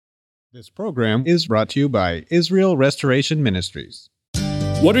This program is brought to you by Israel Restoration Ministries.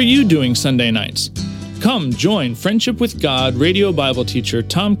 What are you doing Sunday nights? Come join Friendship with God radio Bible teacher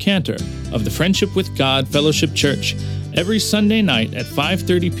Tom Cantor of the Friendship with God Fellowship Church every Sunday night at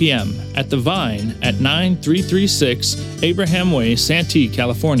 5:30 p.m. at The Vine at 9336 Abraham Way, Santee,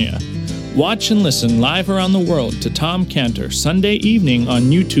 California. Watch and listen live around the world to Tom Cantor Sunday evening on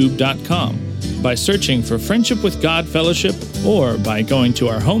YouTube.com by searching for Friendship with God Fellowship or by going to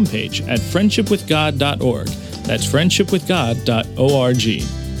our homepage at friendshipwithgod.org. That's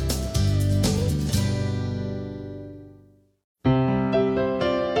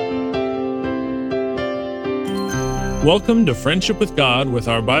Welcome to Friendship with God with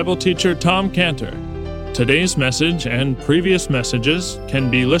our Bible teacher, Tom Cantor. Today's message and previous messages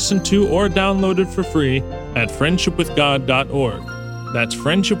can be listened to or downloaded for free at friendshipwithgod.org. That's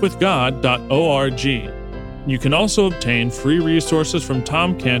friendshipwithgod.org. You can also obtain free resources from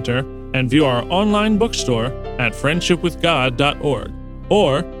Tom Cantor and view our online bookstore at friendshipwithgod.org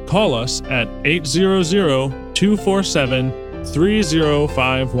or call us at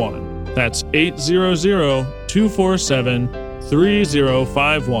 800-247-3051. That's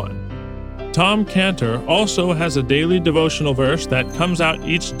 800-247-3051. Tom Cantor also has a daily devotional verse that comes out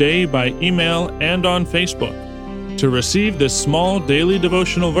each day by email and on Facebook. To receive this small daily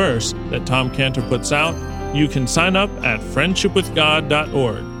devotional verse that Tom Cantor puts out, you can sign up at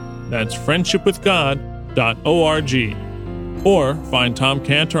friendshipwithgod.org. That's friendshipwithgod.org. Or find Tom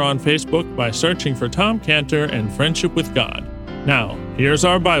Cantor on Facebook by searching for Tom Cantor and Friendship with God. Now, here's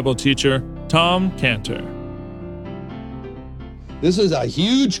our Bible teacher, Tom Cantor. This is a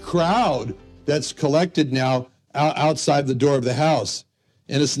huge crowd that's collected now outside the door of the house.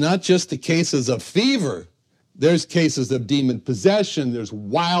 And it's not just the cases of fever. There's cases of demon possession, there's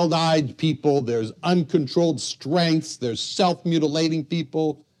wild-eyed people, there's uncontrolled strengths, there's self-mutilating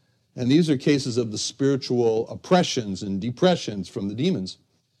people, and these are cases of the spiritual oppressions and depressions from the demons.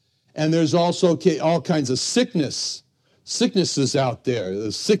 And there's also all kinds of sicknesses out there.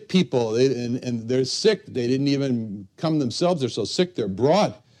 There's sick people, and they're sick. They didn't even come themselves. They're so sick they're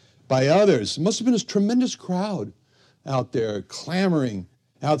brought by others. It must have been a tremendous crowd out there clamoring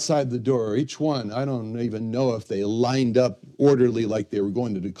outside the door. Each one, I don't even know if they lined up orderly like they were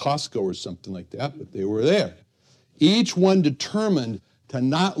going to the Costco or something like that, but they were there. Each one determined to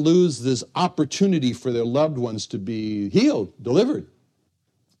not lose this opportunity for their loved ones to be healed, delivered.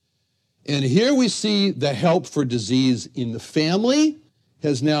 And here we see the help for disease in the family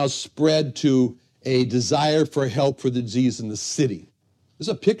has now spread to a desire for help for the disease in the city. It's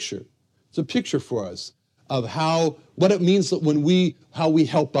a picture. It's a picture for us of what it means how we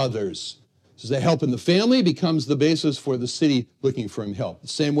help others. So the help in the family becomes the basis for the city looking for help. The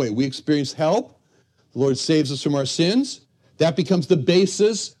same way we experience help, the Lord saves us from our sins. That becomes the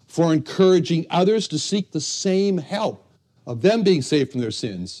basis for encouraging others to seek the same help of them being saved from their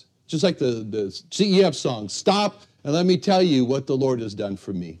sins. Just like the CEF song, stop and let me tell you what the Lord has done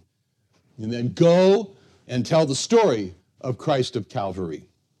for me. And then go and tell the story of Christ of Calvary.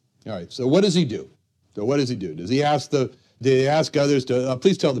 All right, so what does he do? Does he ask others to,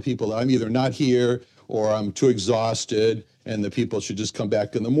 please tell the people I'm either not here or I'm too exhausted and the people should just come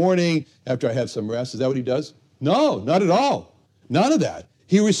back in the morning after I have some rest? Is that what he does? No, not at all. None of that.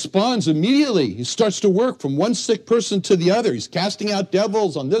 He responds immediately. He starts to work from one sick person to the other. He's casting out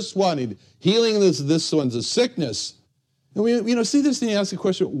devils on this one and healing this one's a sickness. And we see this and you ask the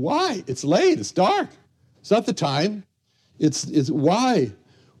question, why? It's late, it's dark. It's not the time. It's why?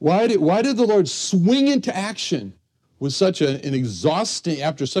 Why did the Lord swing into action with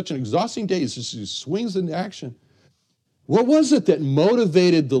after such an exhausting day? He swings into action. What was it that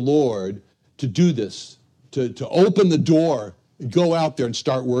motivated the Lord to do this, to open the door and go out there and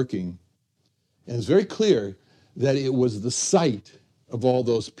start working? And it's very clear that it was the sight of all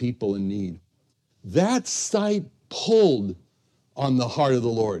those people in need. That sight pulled on the heart of the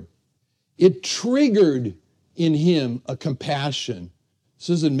Lord. It triggered in him a compassion. This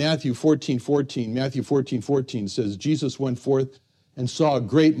is in Matthew 14:14. Matthew 14:14 says, Jesus went forth and saw a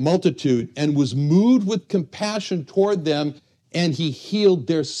great multitude and was moved with compassion toward them, and he healed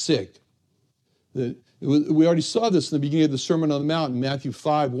their sick. We already saw this in the beginning of the Sermon on the Mount in Matthew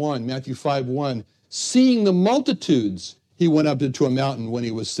 5:1. Matthew 5:1. Seeing the multitudes, he went up into a mountain when he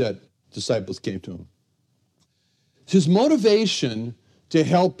was set. Disciples came to him. His motivation to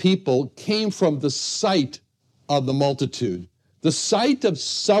help people came from the sight of the multitude. The sight of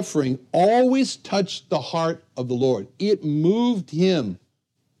suffering always touched the heart of the Lord. It moved him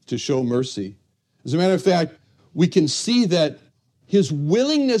to show mercy. As a matter of fact, we can see that his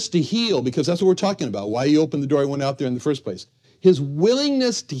willingness to heal, because that's what we're talking about, why he opened the door and went out there in the first place. His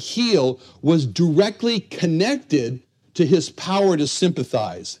willingness to heal was directly connected to his power to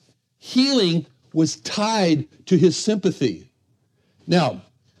sympathize. Healing was tied to his sympathy. Now,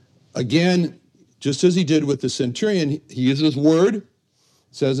 again, just as he did with the centurion, he uses his word. It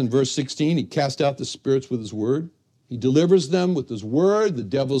says in verse 16, he cast out the spirits with his word. He delivers them with his word. The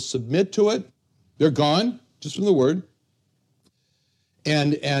devils submit to it. They're gone, just from the word.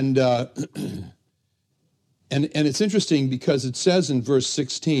 And it's interesting because it says in verse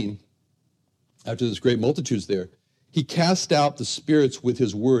 16, after this great multitudes there, he cast out the spirits with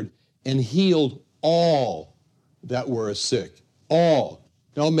his word and healed all that were sick. All.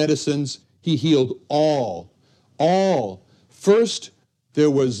 No medicines. He healed all. All. First, there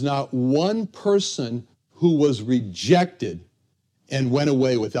was not one person who was rejected and went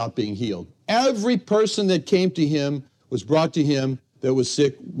away without being healed. Every person that came to him, was brought to him that was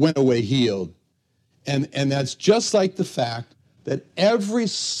sick, went away healed. And that's just like the fact that every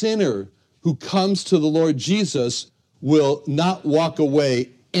sinner who comes to the Lord Jesus will not walk away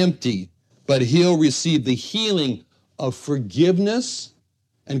empty, but he'll receive the healing of forgiveness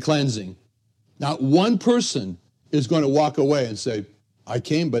and cleansing. Not one person is going to walk away and say, I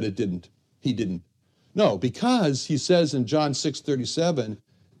came, but it didn't. He didn't. No, because he says in John 6:37,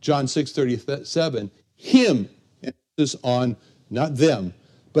 him, emphasis on not them,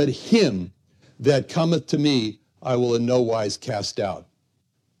 but him that cometh to me, I will in no wise cast out.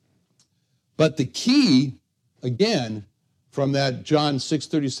 But the key, again, from that John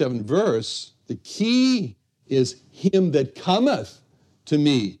 6:37 verse, the key is him that cometh to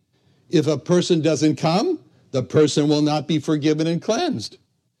me. If a person doesn't come, the person will not be forgiven and cleansed.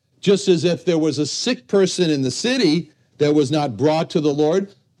 Just as if there was a sick person in the city that was not brought to the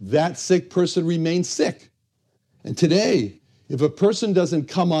Lord, that sick person remains sick. And today, if a person doesn't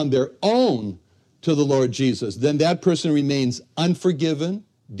come on their own to the Lord Jesus, then that person remains unforgiven,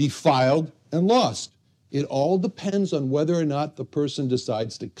 defiled, and lost. It all depends on whether or not the person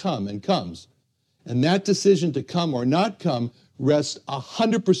decides to come and comes. And that decision to come or not come rests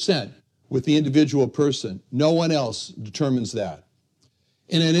 100% with the individual person. No one else determines that.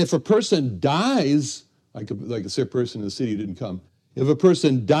 And then if a person dies, like a sick person in the city who didn't come, if a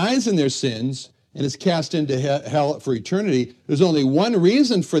person dies in their sins and is cast into hell for eternity, there's only one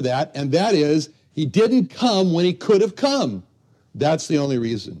reason for that, and that is he didn't come when he could have come. That's the only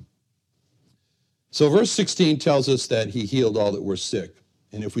reason. So verse 16 tells us that he healed all that were sick.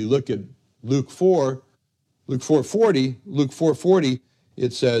 And if we look at Luke 4:40,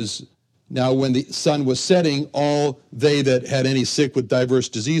 it says, now when the sun was setting, all they that had any sick with diverse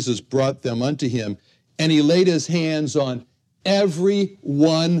diseases brought them unto him, and he laid his hands on every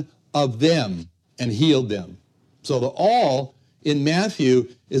one of them and healed them. So the all in Matthew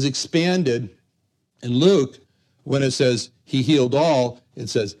is expanded. In Luke, when it says he healed all, it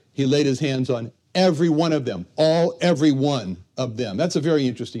says he laid his hands on every one of them, every one of them. That's a very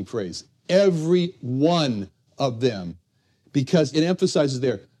interesting phrase, every one of them, because it emphasizes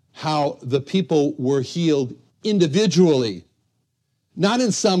there how the people were healed individually, not in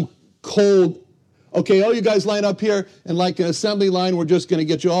some cold, okay, all you guys line up here, and like an assembly line, we're just going to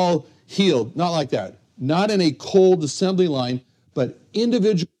get you all healed. Not like that. Not in a cold assembly line, but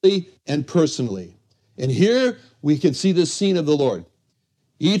individually and personally. And here we can see the scene of the Lord.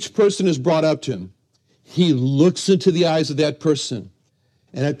 Each person is brought up to him. He looks into the eyes of that person.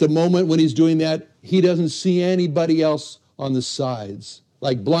 And at the moment when he's doing that, he doesn't see anybody else on the sides,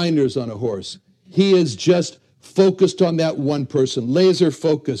 like blinders on a horse. He is just focused on that one person, laser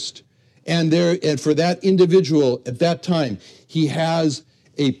focused. And for that individual at that time, he has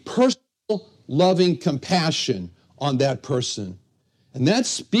a personal loving compassion on that person. And that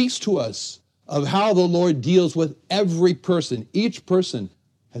speaks to us of how the Lord deals with every person, each person.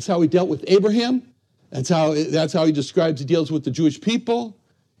 That's how he dealt with Abraham. That's how he describes he deals with the Jewish people.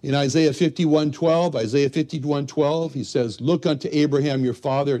 In Isaiah 51:12, he says, look unto Abraham your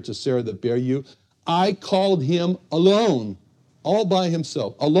father, to Sarah that bare you. I called him alone, all by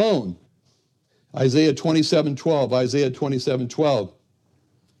himself, alone. Isaiah 27:12,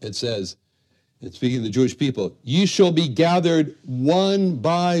 it says, it's speaking of the Jewish people, ye shall be gathered one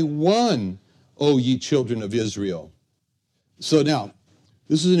by one, O ye children of Israel. So now,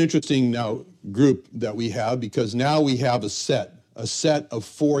 this is an interesting group that we have, because now we have a set of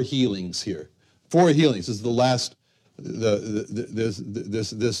 4 healings here. 4 healings. This is the last, the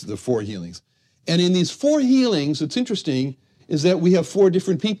 4 healings. And in these 4 healings, what's interesting is that we have 4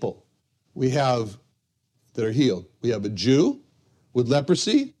 different people. We have that are healed. We have a Jew with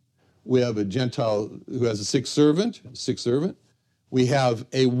leprosy. We have a Gentile who has a sick servant. We have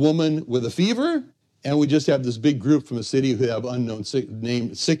a woman with a fever, and we just have this big group from the city who have unknown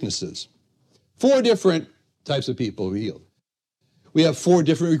named sicknesses. 4 different types of people who healed. We have 4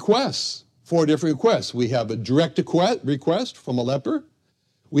 different requests. 4 different requests. We have a direct request from a leper.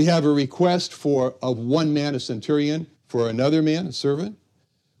 We have a request of one man, a centurion, for another man, a servant.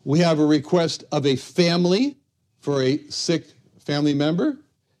 We have a request of a family for a sick family member.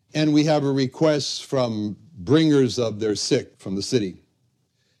 And we have a request from bringers of their sick from the city.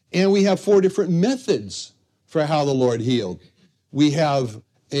 And we have 4 different methods for how the Lord healed. We have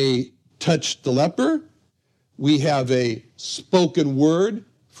a touch the leper. We have a spoken word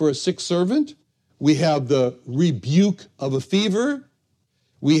for a sick servant. We have the rebuke of a fever.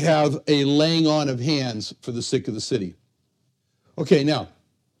 We have a laying on of hands for the sick of the city. Okay, now,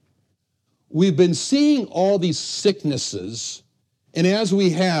 we've been seeing all these sicknesses, and as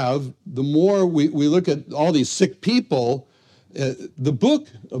we have, the more we look at all these sick people, the book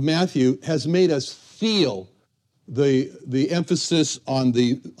of Matthew has made us feel the emphasis on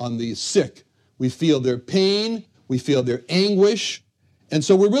the sick. We feel their pain, we feel their anguish, and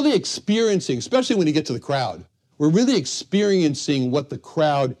so we're really experiencing, especially when you get to the crowd, we're really experiencing what the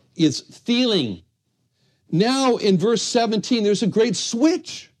crowd is feeling. Now in verse 17, there's a great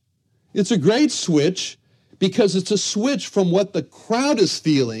switch. It's a great switch because it's a switch from what the crowd is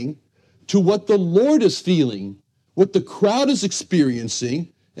feeling to what the Lord is feeling, what the crowd is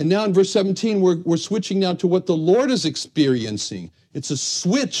experiencing. And now in verse 17, we're switching now to what the Lord is experiencing. It's a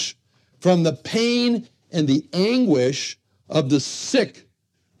switch from the pain and the anguish of the sick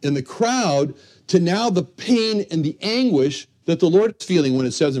in the crowd to now the pain and the anguish that the Lord is feeling when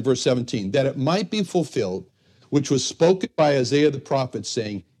it says in verse 17, that it might be fulfilled, which was spoken by Isaiah the prophet,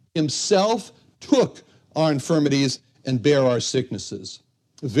 saying, Himself took our infirmities and bare our sicknesses.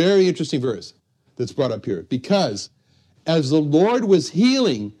 A very interesting verse that's brought up here, because as the Lord was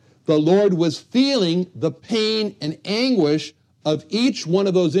healing, the Lord was feeling the pain and anguish of each one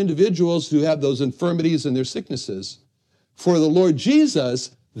of those individuals who have those infirmities and their sicknesses. For the Lord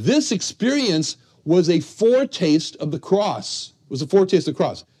Jesus, this experience was a foretaste of the cross. It was a foretaste of the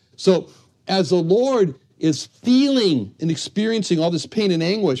cross. So as the Lord is feeling and experiencing all this pain and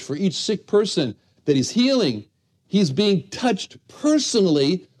anguish for each sick person that he's healing, he's being touched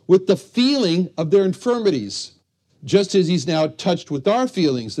personally with the feeling of their infirmities, just as he's now touched with our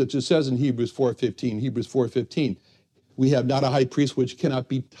feelings, that it says in Hebrews 4:15, we have not a high priest which cannot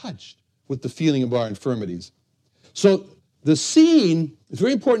be touched with the feeling of our infirmities. So the scene, it's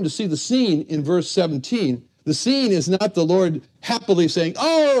very important to see the scene in verse 17. The scene is not the Lord happily saying,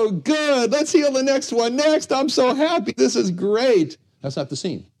 oh, good, let's heal the next one. Next, I'm so happy, this is great. That's not the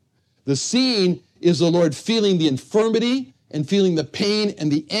scene. The scene is the Lord feeling the infirmity and feeling the pain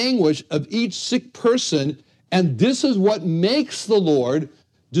and the anguish of each sick person. And this is what makes the Lord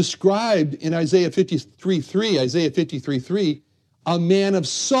described in Isaiah 53:3, a man of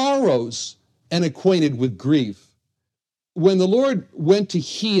sorrows and acquainted with grief. When the Lord went to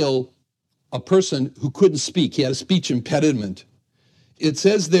heal a person who couldn't speak, he had a speech impediment, it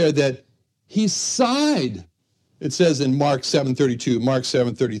says there that he sighed. It says in Mark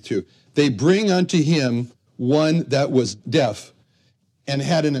 7:32, they bring unto him one that was deaf and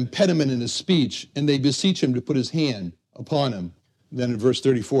had an impediment in his speech, and they beseech him to put his hand upon him. Then in verse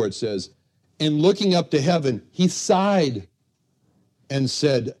 34 it says, and looking up to heaven, he sighed and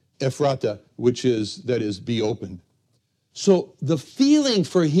said, Ephrata, that is, be opened. So the feeling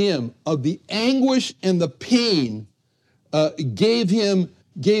for him of the anguish and the pain gave the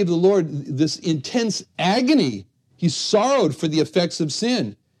Lord this intense agony. He sorrowed for the effects of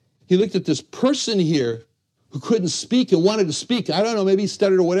sin. He looked at this person here who couldn't speak and wanted to speak. I don't know, maybe he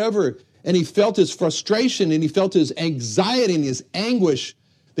stuttered or whatever. And he felt his frustration and he felt his anxiety and his anguish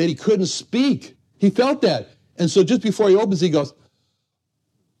that he couldn't speak. He felt that. And so just before he opens, he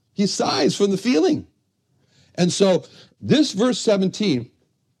sighs from the feeling. And so this verse 17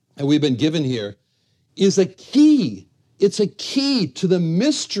 that we've been given here is a key. It's a key to the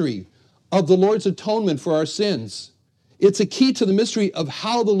mystery of the Lord's atonement for our sins. It's a key to the mystery of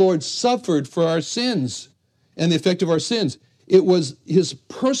how the Lord suffered for our sins and the effect of our sins. It was his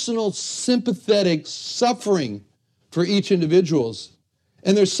personal sympathetic suffering for each individual's.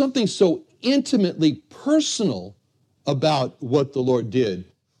 And there's something so intimately personal about what the Lord did.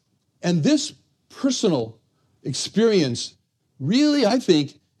 And this personal experience really, I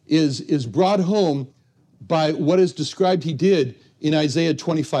think, is brought home by what is described he did in Isaiah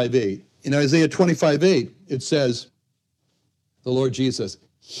 25:8. In Isaiah 25:8, it says, the Lord Jesus,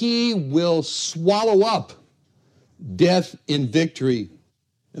 he will swallow up death in victory,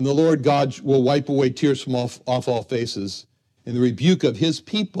 and the Lord God will wipe away tears from off all faces, and the rebuke of his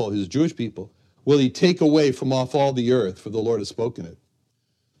people, his Jewish people, will he take away from off all the earth, for the Lord has spoken it.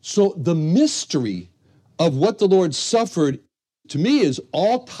 So the mystery of what the Lord suffered, to me, is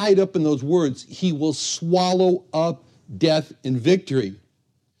all tied up in those words, he will swallow up death in victory.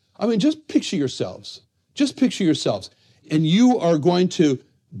 I mean, just picture yourselves. Just picture yourselves. And you are going to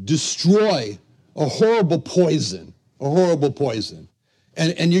destroy a horrible poison,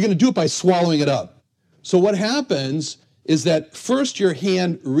 And you're going to do it by swallowing it up. So what happens is that first your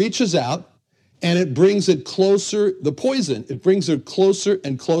hand reaches out and it brings it closer, the poison, it brings it closer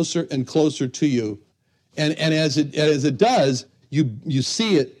and closer and closer to you. And as it does, you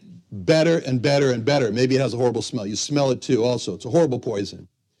see it better and better and better. Maybe it has a horrible smell. You smell it too also. It's a horrible poison.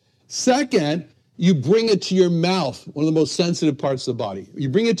 Second, you bring it to your mouth, one of the most sensitive parts of the body. You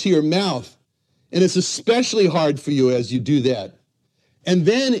bring it to your mouth, and it's especially hard for you as you do that. And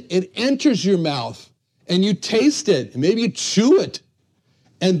then it enters your mouth, and you taste it, and maybe you chew it.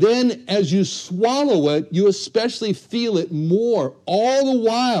 And then as you swallow it, you especially feel it more. All the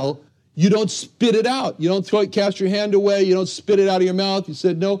while, you don't spit it out. You don't throw it, cast your hand away. You don't spit it out of your mouth. You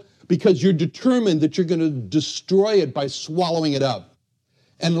said no, because you're determined that you're going to destroy it by swallowing it up.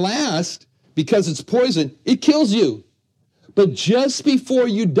 And last, because it's poison, it kills you. But just before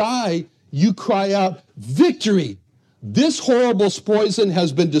you die, you cry out, victory! This horrible poison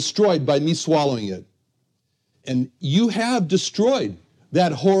has been destroyed by me swallowing it. And you have destroyed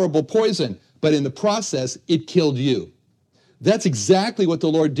that horrible poison, but in the process, it killed you. That's exactly what the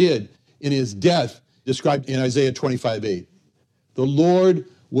Lord did in his death, described in Isaiah 25:8. The Lord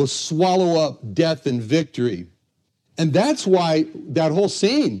will swallow up death in victory. And that's why that whole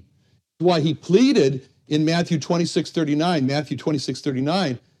scene, why he pleaded in Matthew 26:39. Matthew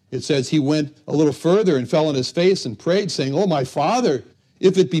 26:39, it says he went a little further and fell on his face and prayed, saying, "Oh, my Father,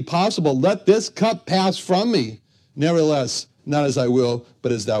 if it be possible, let this cup pass from me. Nevertheless, not as I will,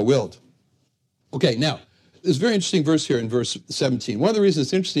 but as thou wilt." Okay, now, there's a very interesting verse here in verse 17. One of the reasons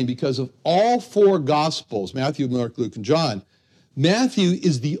it's interesting, because of all four Gospels, Matthew, Mark, Luke, and John, Matthew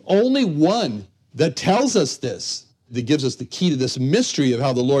is the only one that tells us this, that gives us the key to this mystery of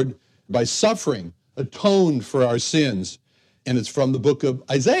how the Lord, by suffering, atoned for our sins. And it's from the book of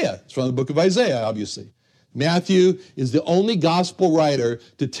Isaiah. It's from the book of Isaiah, obviously. Matthew is the only gospel writer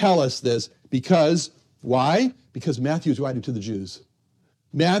to tell us this because, why? Because Matthew is writing to the Jews.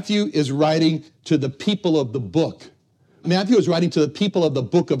 Matthew is writing to the people of the book. Matthew is writing to the people of the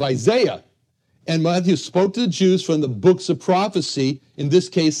book of Isaiah. And Matthew spoke to the Jews from the books of prophecy, in this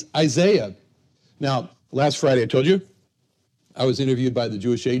case, Isaiah. Now, last Friday I told you, I was interviewed by the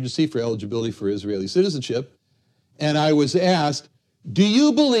Jewish Agency for eligibility for Israeli citizenship. And I was asked, do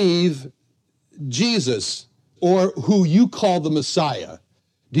you believe Jesus, or who you call the Messiah,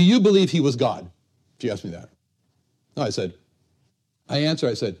 do you believe he was God? She asked me that. No, I said,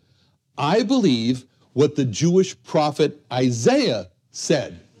 I believe what the Jewish prophet Isaiah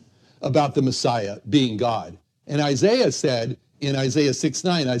said about the Messiah being God. And Isaiah said in Isaiah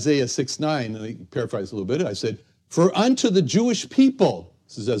 6:9, and I paraphrase a little bit, I said, for unto the Jewish people,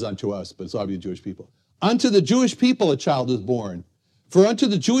 this says unto us, but it's obviously Jewish people, unto the Jewish people a child is born. For unto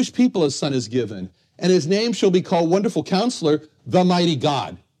the Jewish people a son is given, and his name shall be called Wonderful Counselor, the Mighty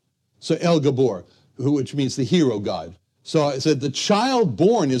God. So El Gabor, which means the hero God. So I said the child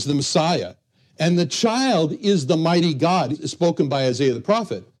born is the Messiah, and the child is the mighty God, spoken by Isaiah the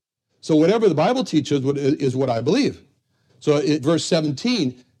prophet. So whatever the Bible teaches is what I believe. So in verse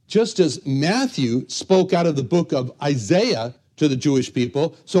 17, just as Matthew spoke out of the book of Isaiah to the Jewish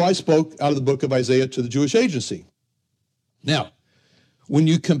people, so I spoke out of the book of Isaiah to the Jewish Agency. Now, when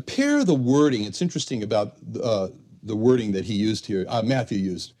you compare the wording, it's interesting about the wording that he used here, Matthew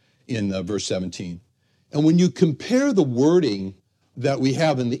used in verse 17. And when you compare the wording that we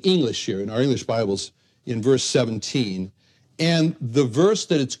have in the English here, in our English Bibles, in verse 17, and the verse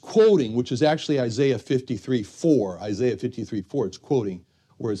that it's quoting, which is actually Isaiah 53:4, it's quoting,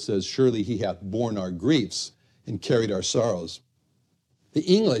 where it says, surely he hath borne our griefs and carried our sorrows. The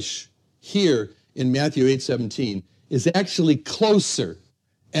English here in Matthew 8:17 is actually closer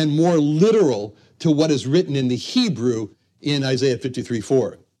and more literal to what is written in the Hebrew in Isaiah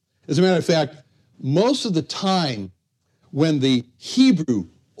 53:4. As a matter of fact, most of the time when the Hebrew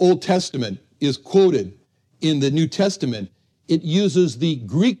Old Testament is quoted in the New Testament, it uses the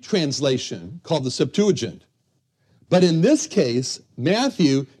Greek translation called the Septuagint. But in this case,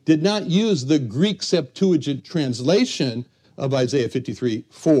 Matthew did not use the Greek Septuagint translation of Isaiah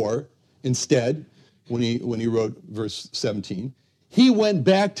 53:4. Instead, when he wrote verse 17, he went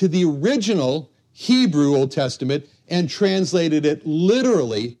back to the original Hebrew Old Testament and translated it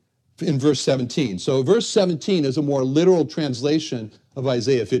literally in verse 17. So verse 17 is a more literal translation of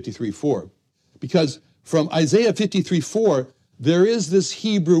Isaiah 53:4. Because from Isaiah 53:4, there is this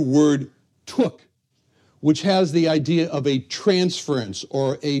Hebrew word took, which has the idea of a transference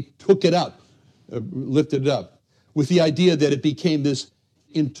or a took it up, lifted it up, with the idea that it became this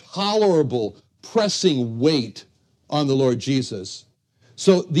intolerable, pressing weight on the Lord Jesus.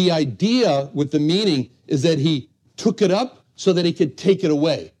 So the idea with the meaning is that he took it up so that he could take it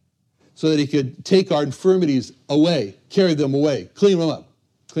away, so that he could take our infirmities away, carry them away, clean them up.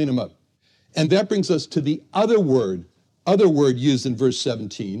 And that brings us to the other word used in verse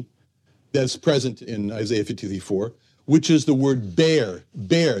 17 that's present in Isaiah 53:4, which is the word bear,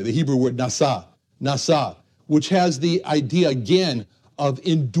 the Hebrew word nasa, which has the idea again of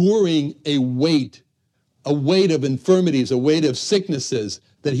enduring a weight of infirmities, a weight of sicknesses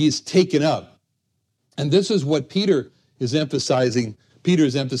that he's taken up. And this is what Peter is emphasizing. Peter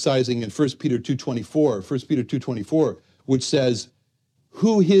is emphasizing in 1 Peter 2:24, which says,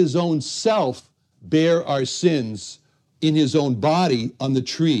 who his own self bare our sins in his own body on the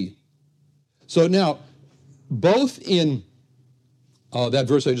tree. So now, both in that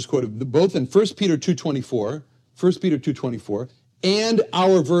verse I just quoted, both in 1 Peter 2:24, and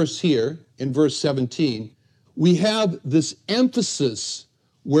our verse here in verse 17, we have this emphasis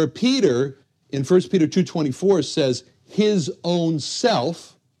where Peter in 1 Peter 2:24 says his own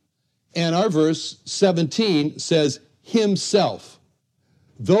self, and our verse 17 says himself.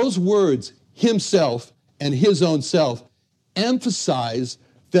 Those words, himself and his own self, emphasize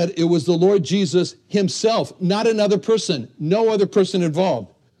that it was the Lord Jesus himself, not another person, no other person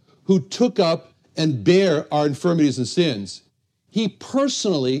involved, who took up and bare our infirmities and sins. He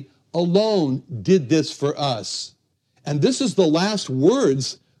personally alone did this for us. And this is the last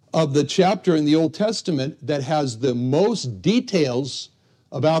words of the chapter in the Old Testament that has the most details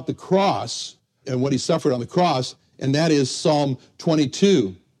about the cross and what he suffered on the cross, and that is Psalm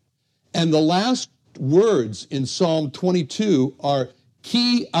 22. And the last words in Psalm 22 are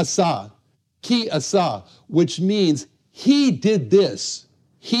ki asa, which means he did this.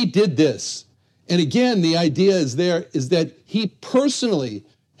 And again, the idea is that he personally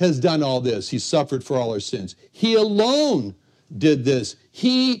has done all this. He suffered for all our sins. He alone did this.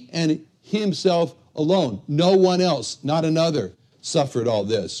 He and himself alone. No one else, not another, suffered all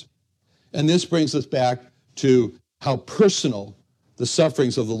this. And this brings us back to how personal the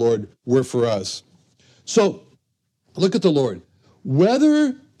sufferings of the Lord were for us. So, look at the Lord.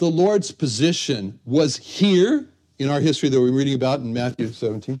 Whether the Lord's position was here in our history that we're reading about in Matthew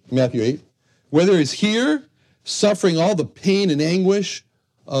 8, whether he's here suffering all the pain and anguish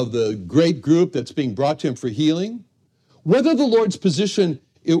of the great group that's being brought to him for healing, whether the Lord's position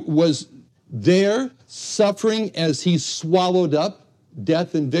it was there suffering as he swallowed up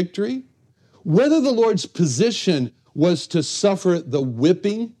death and victory, whether the Lord's position was to suffer the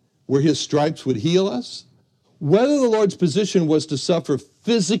whipping where his stripes would heal us, whether the Lord's position was to suffer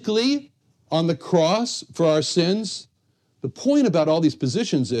physically on the cross for our sins, the point about all these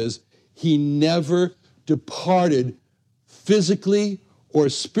positions is he never departed physically or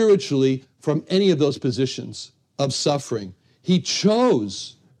spiritually from any of those positions of suffering. He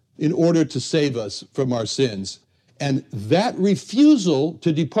chose in order to save us from our sins. And that refusal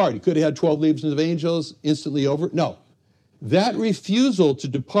to depart, he could have had 12 legions of angels instantly over. No, that refusal to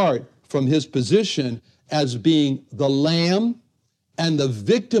depart from his position as being the Lamb and the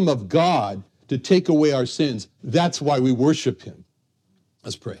victim of God to take away our sins, that's why we worship him.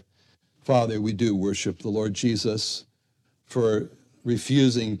 Let's pray. Father, we do worship the Lord Jesus for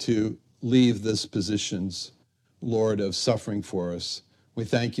refusing to leave this positions, Lord, of suffering for us. We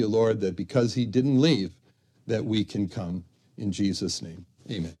thank you, Lord, that because he didn't leave, that we can come in Jesus' name.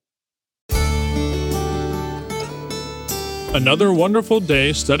 Amen. Another wonderful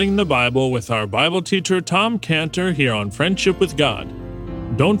day studying the Bible with our Bible teacher, Tom Cantor, here on Friendship with God.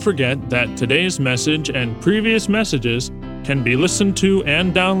 Don't forget that today's message and previous messages can be listened to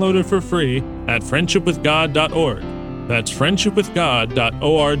and downloaded for free at friendshipwithgod.org. That's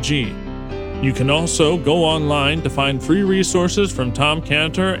friendshipwithgod.org. You can also go online to find free resources from Tom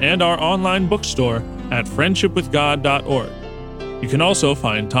Cantor and our online bookstore at friendshipwithgod.org. You can also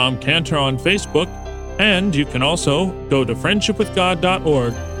find Tom Cantor on Facebook, and you can also go to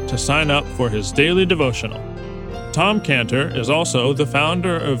friendshipwithgod.org to sign up for his daily devotional. Tom Cantor is also the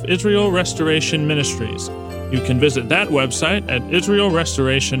founder of Israel Restoration Ministries. You can visit that website at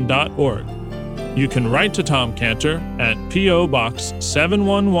israelrestoration.org. You can write to Tom Cantor at P.O. Box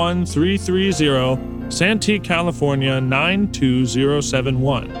 711330, Santee, California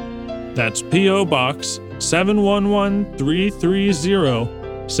 92071. That's P.O. Box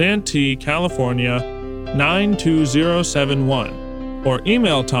 711330, Santee, California 92071. Or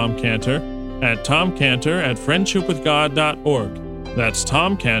email Tom Cantor at tomcantor@friendshipwithgod.org. That's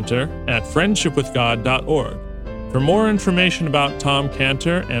tomcantor@friendshipwithgod.org. For more information about Tom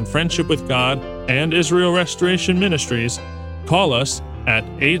Cantor and Friendship with God and Israel Restoration Ministries, call us at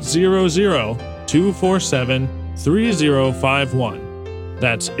 800-247-3051.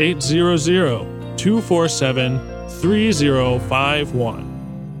 That's 800-247-3051.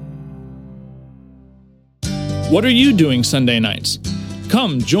 What are you doing Sunday nights?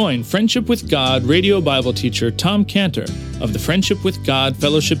 Come join Friendship with God radio Bible teacher Tom Cantor of the Friendship with God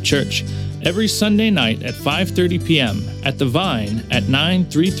Fellowship Church every Sunday night at 5:30 p.m. at The Vine at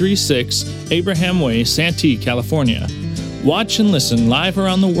 9336 Abraham Way, Santee, California. Watch and listen live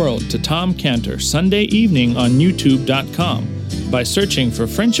around the world to Tom Cantor Sunday evening on YouTube.com by searching for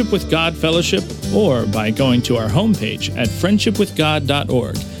Friendship with God Fellowship or by going to our homepage at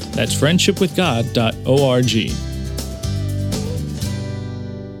friendshipwithgod.org. That's friendshipwithgod.org.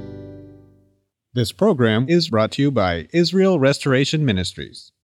 This program is brought to you by Israel Restoration Ministries.